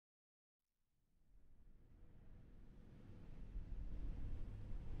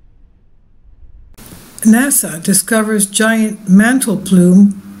NASA discovers giant mantle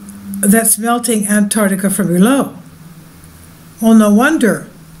plume that's melting Antarctica from below. Well, no wonder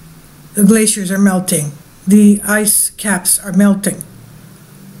the glaciers are melting. The ice caps are melting.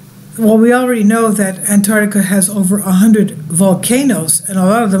 Well, we already know that Antarctica has over 100 volcanoes, and a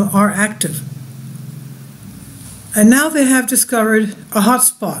lot of them are active. And now they have discovered a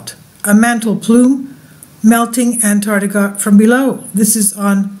hotspot, a mantle plume melting Antarctica from below. This is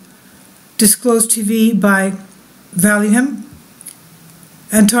on Disclosed TV by Valium.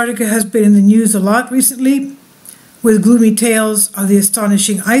 Antarctica has been in the news a lot recently, with gloomy tales of the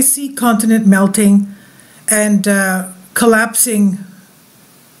astonishing icy continent melting and collapsing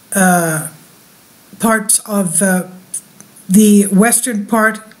parts of the western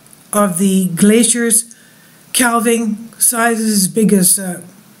part of the glaciers, calving, sizes as big as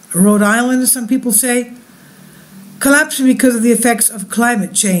Rhode Island, as some people say, collapsing because of the effects of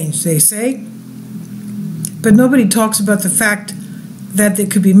climate change, they say. But nobody talks about the fact that they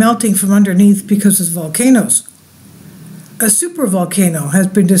could be melting from underneath because of volcanoes. A supervolcano has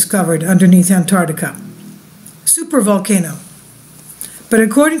been discovered underneath Antarctica. Supervolcano. But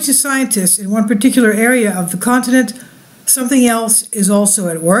according to scientists in one particular area of the continent, something else is also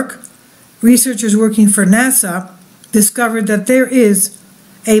at work. Researchers working for NASA discovered that there is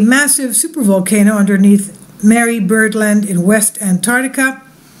a massive supervolcano underneath Mary Bird Land in West Antarctica,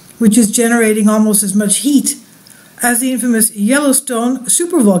 which is generating almost as much heat as the infamous Yellowstone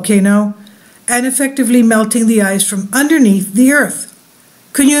supervolcano and effectively melting the ice from underneath the Earth.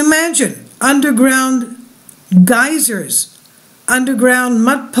 Can you imagine? Underground geysers, underground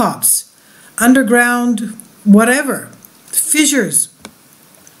mud pots, underground whatever, fissures.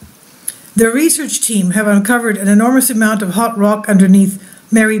 The research team have uncovered an enormous amount of hot rock underneath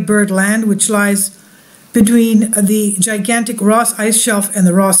Mary Bird Land, which lies between the gigantic Ross Ice Shelf and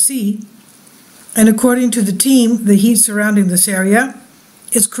the Ross Sea. And according to the team, the heat surrounding this area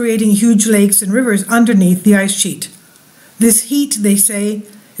is creating huge lakes and rivers underneath the ice sheet. This heat, they say,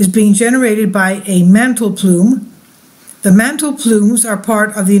 is being generated by a mantle plume. The mantle plumes are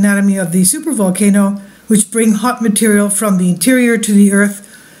part of the anatomy of the supervolcano, which bring hot material from the interior to the Earth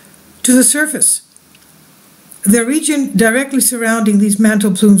to the surface. The region directly surrounding these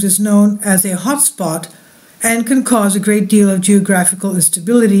mantle plumes is known as a hotspot and can cause a great deal of geographical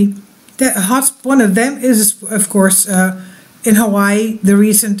instability. One of them is, of course, in Hawaii, the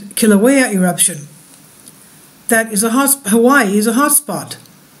recent Kilauea eruption. That is Hawaii is a hotspot.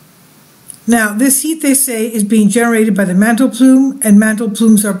 Now, this heat, they say, is being generated by the mantle plume, and mantle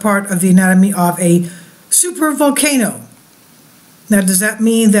plumes are part of the anatomy of a supervolcano. Now, does that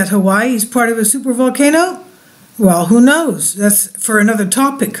mean that Hawaii is part of a supervolcano? Well, who knows? That's for another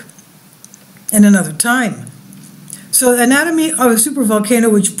topic and another time. So, the anatomy of a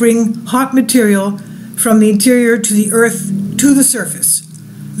supervolcano, which bring hot material from the interior to the Earth to the surface.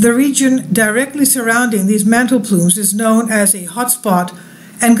 The region directly surrounding these mantle plumes is known as a hotspot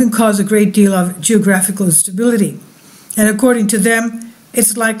and can cause a great deal of geographical instability. And according to them,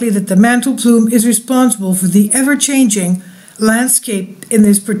 it's likely that the mantle plume is responsible for the ever-changing landscape in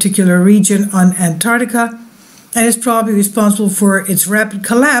this particular region on Antarctica, and is probably responsible for its rapid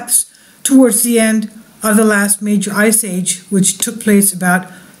collapse towards the end of the last major ice age, which took place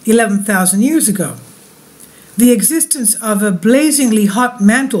about 11,000 years ago. The existence of a blazingly hot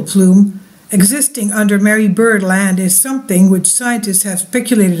mantle plume existing under Mary Bird Land is something which scientists have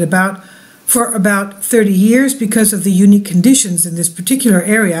speculated about for about 30 years because of the unique conditions in this particular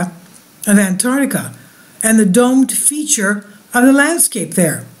area of Antarctica and the domed feature of the landscape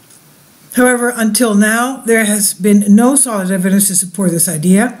there. However, until now, there has been no solid evidence to support this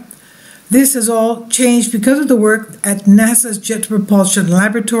idea. This has all changed because of the work at NASA's Jet Propulsion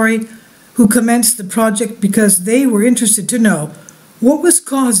Laboratory, who commenced the project because they were interested to know what was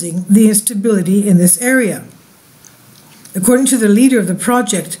causing the instability in this area. According to the leader of the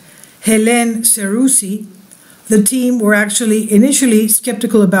project, Hélène Seroussi, the team were actually initially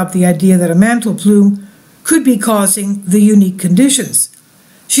skeptical about the idea that a mantle plume could be causing the unique conditions.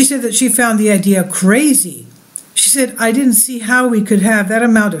 She said that she found the idea crazy. She said, "I didn't see how we could have that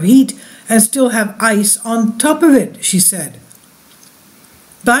amount of heat and still have ice on top of it," she said.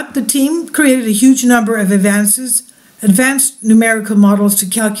 But the team created a huge number of advanced numerical models to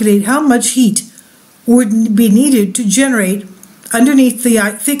calculate how much heat would be needed to generate underneath the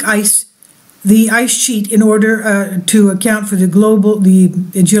thick ice, the ice sheet, in order to account for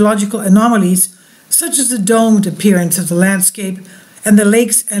the geological anomalies, such as the domed appearance of the landscape and the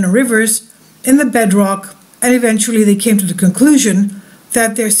lakes and rivers in the bedrock, and eventually they came to the conclusion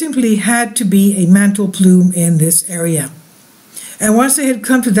that there simply had to be a mantle plume in this area. And once they had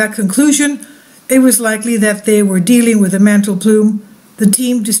come to that conclusion, it was likely that they were dealing with a mantle plume the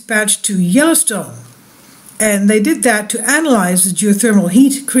team dispatched to Yellowstone. And they did that to analyze the geothermal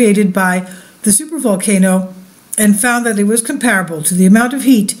heat created by the supervolcano and found that it was comparable to the amount of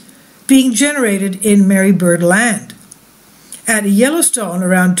heat being generated in Marybird Land. At Yellowstone,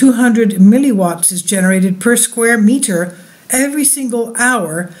 around 200 milliwatts is generated per square meter every single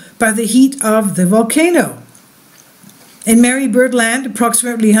hour by the heat of the volcano. In Marybird Land,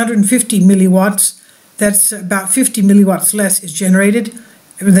 approximately 150 milliwatts, that's about 50 milliwatts less, is generated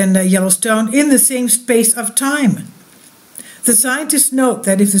than Yellowstone in the same space of time. The scientists note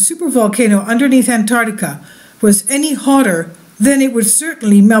that if the supervolcano underneath Antarctica was any hotter, then it would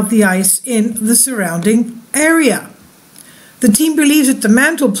certainly melt the ice in the surrounding area. The team believes that the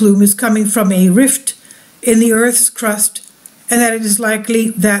mantle plume is coming from a rift in the Earth's crust, and that it is likely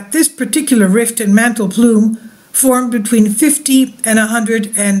that this particular rift and mantle plume formed between 50 and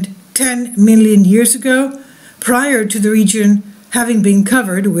 110 million years ago, prior to the region having been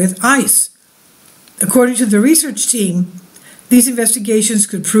covered with ice. According to the research team, these investigations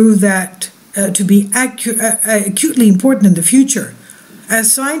could prove that to be acutely important in the future,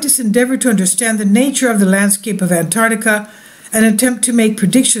 as scientists endeavor to understand the nature of the landscape of Antarctica and attempt to make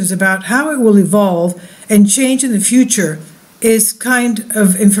predictions about how it will evolve and change in the future. This kind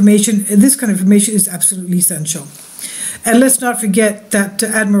of information is absolutely essential. And let's not forget that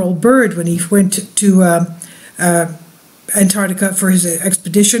Admiral Byrd, when he went to Antarctica for his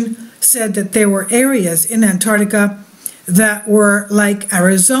expedition, said that there were areas in Antarctica that were like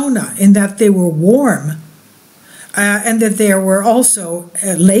Arizona, in that they were warm, and that there were also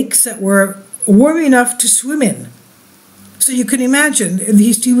lakes that were warm enough to swim in. So you can imagine,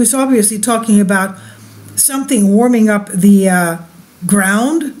 he was obviously talking about something warming up the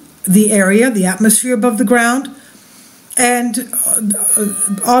ground, the area, the atmosphere above the ground, and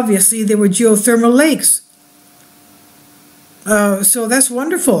obviously there were geothermal lakes. So that's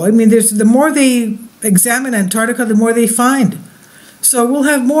wonderful. I mean, the more they examine Antarctica, the more they find. So we'll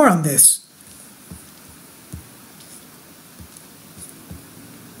have more on this.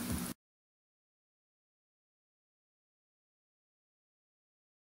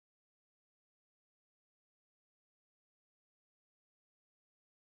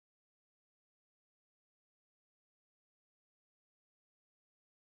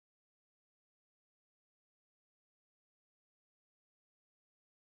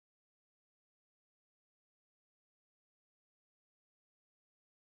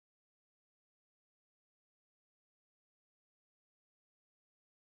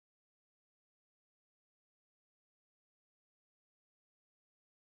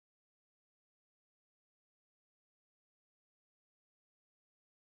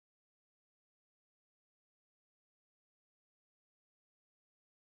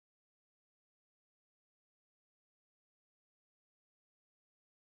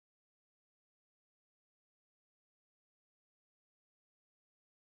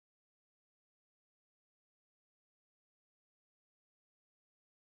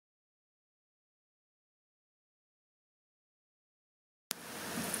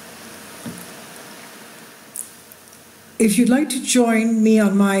 If you'd like to join me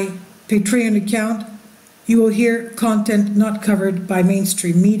on my Patreon account, you will hear content not covered by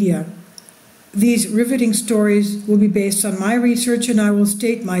mainstream media. These riveting stories will be based on my research, and I will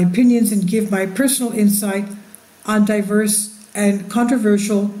state my opinions and give my personal insight on diverse and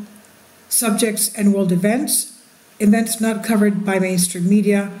controversial subjects and world events not covered by mainstream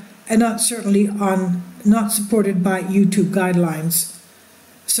media, and not supported by YouTube guidelines.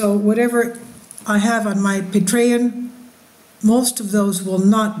 So whatever I have on my Patreon, most of those will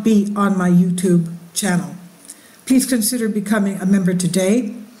not be on my YouTube channel. Please consider becoming a member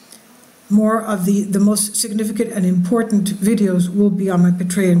today. More of the most significant and important videos will be on my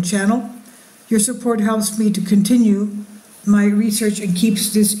Patreon channel. Your support helps me to continue my research and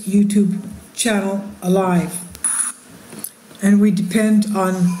keeps this YouTube channel alive. And we depend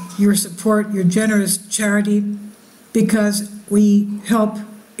on your support, your generous charity, because we help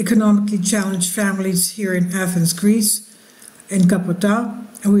economically challenged families here in Athens, Greece, in Kapota,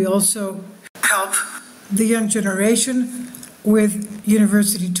 and we also help the young generation with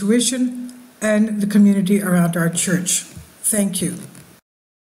university tuition and the community around our church. Thank you.